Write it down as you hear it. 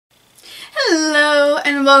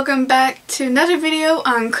and welcome back to another video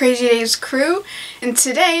on Crazy Days Crew, and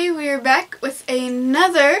today we are back with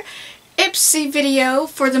another Ipsy video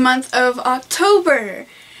for the month of October.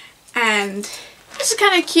 And this is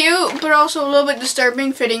kind of cute but also a little bit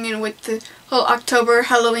disturbing, fitting in with the whole October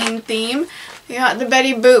Halloween theme. We got the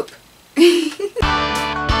Betty Boop.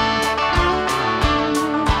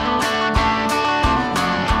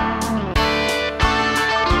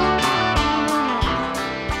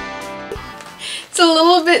 It's a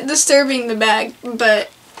little bit disturbing, the bag,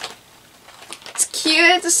 but it's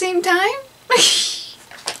cute at the same time.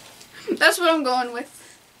 That's what I'm going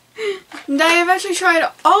with. And I have actually tried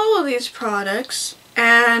all of these products,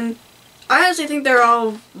 and I honestly think they're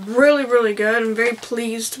all really, really good. I'm very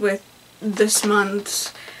pleased with this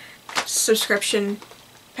month's subscription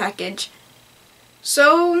package.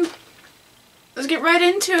 So, let's get right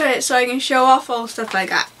into it so I can show off all the stuff I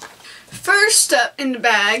got. First up in the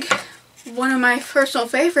bag, one of my personal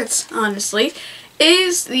favorites, honestly,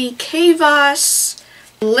 is the Kavos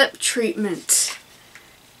lip treatment.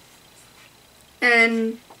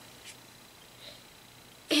 And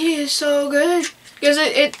it is so good because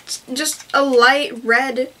it's just a light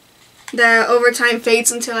red that over time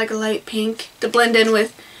fades into like a light pink to blend in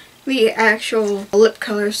with the actual lip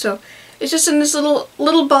color. So it's just in this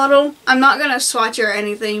little bottle. I'm not gonna swatch it or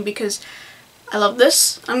anything because I love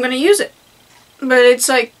this. I'm gonna use it, but it's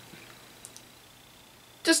like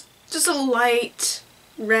just a light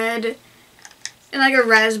red and like a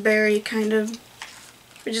raspberry kind of,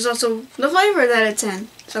 which is also the flavor that it's in.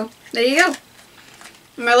 So there you go.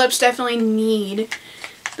 My lips definitely need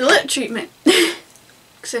the lip treatment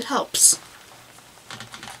because it helps.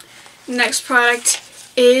 Next product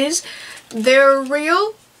is their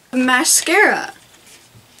Real Mascara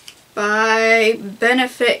by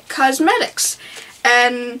Benefit Cosmetics,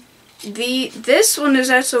 and this one is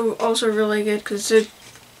also really good because it's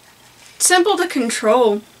simple to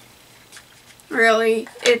control. Really,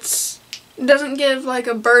 it doesn't give like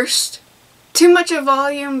a burst, too much of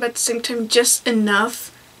volume, but at the same time just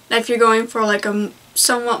enough that if you're going for like a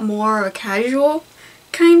somewhat more of a casual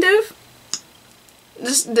kind of,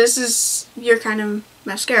 this is your kind of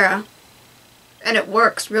mascara, and it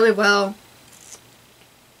works really well.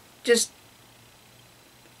 Just,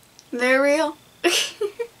 they're real.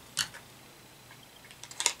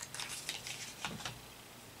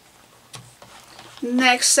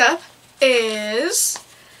 Next up is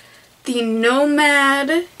the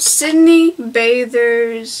Nomad Sydney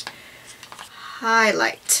Bathers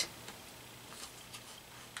Highlight.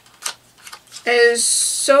 It is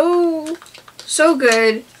so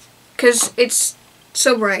good because it's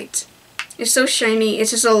so bright. It's so shiny.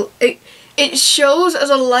 It's just it shows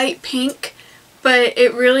as a light pink, but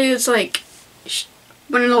it really is like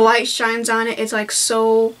when the light shines on it, it's like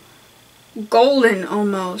so golden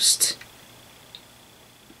almost.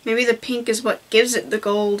 Maybe the pink is what gives it the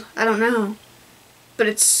gold. I don't know. But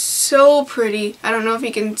it's so pretty. I don't know if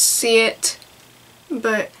you can see it,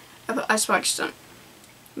 but I swatched some.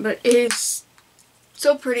 But it's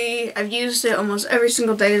so pretty. I've used it almost every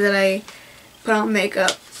single day that I put on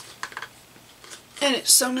makeup. And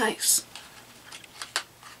it's so nice.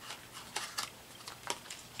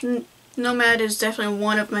 Nomad is definitely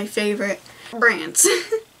one of my favorite brands.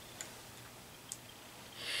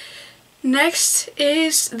 Next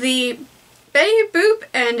is the Betty Boop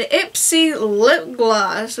and Ipsy Lip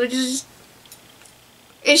Gloss, which is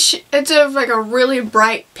it's like a really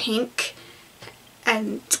bright pink,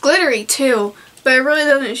 and it's glittery too, but it really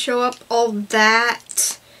doesn't show up all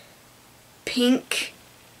that pink.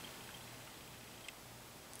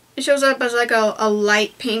 It shows up as like a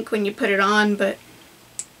light pink when you put it on, but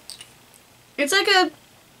it's like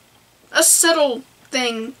a subtle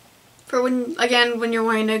thing for when you're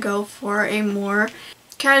wanting to go for a more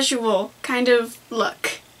casual kind of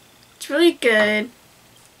look. It's really good.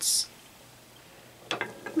 It's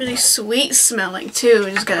really sweet smelling too, I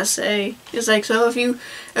just gotta say. It's like, so if you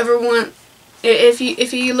ever want, if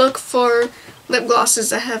you look for lip glosses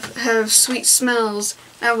that have sweet smells,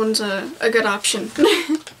 that one's a good option.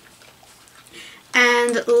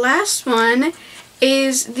 And last one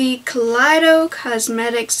is the Kaleido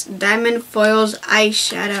Cosmetics Diamond Foils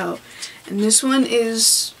Eyeshadow. And this one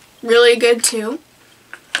is really good too.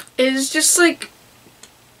 It is just like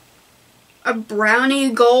a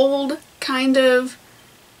brownie gold kind of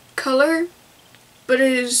color, but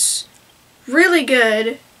it is really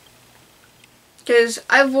good because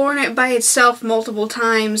I've worn it by itself multiple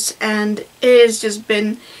times and it has just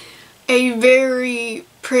been a very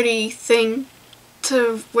pretty thing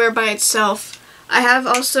to wear by itself. I have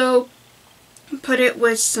also put it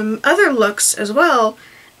with some other looks as well,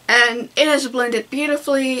 and it has blended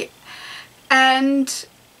beautifully, and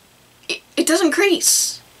it doesn't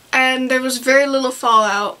crease, and there was very little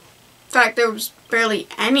fallout. In fact, there was barely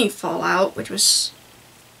any fallout, which was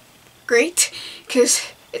great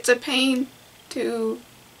because it's a pain to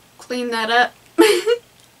clean that up.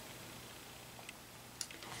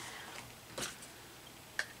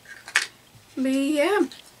 But yeah,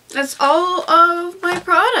 that's all of my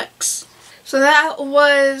products. So that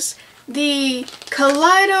was the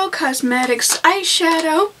Kaleido Cosmetics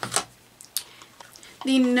eyeshadow,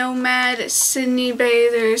 the Nomad Sydney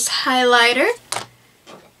Bathers highlighter,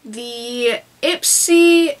 the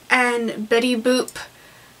Ipsy and Betty Boop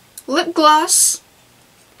lip gloss,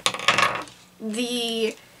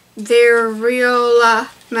 the Variola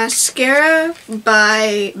mascara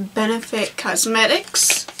by Benefit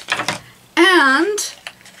Cosmetics, and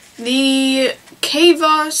the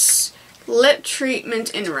Kavos lip treatment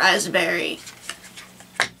in raspberry.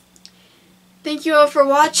 Thank you all for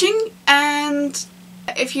watching, and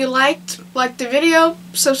if you liked the video,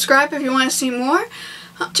 subscribe if you want to see more.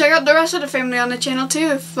 Check out the rest of the family on the channel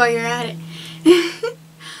too while you're at it.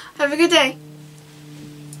 Have a good day.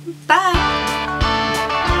 Bye!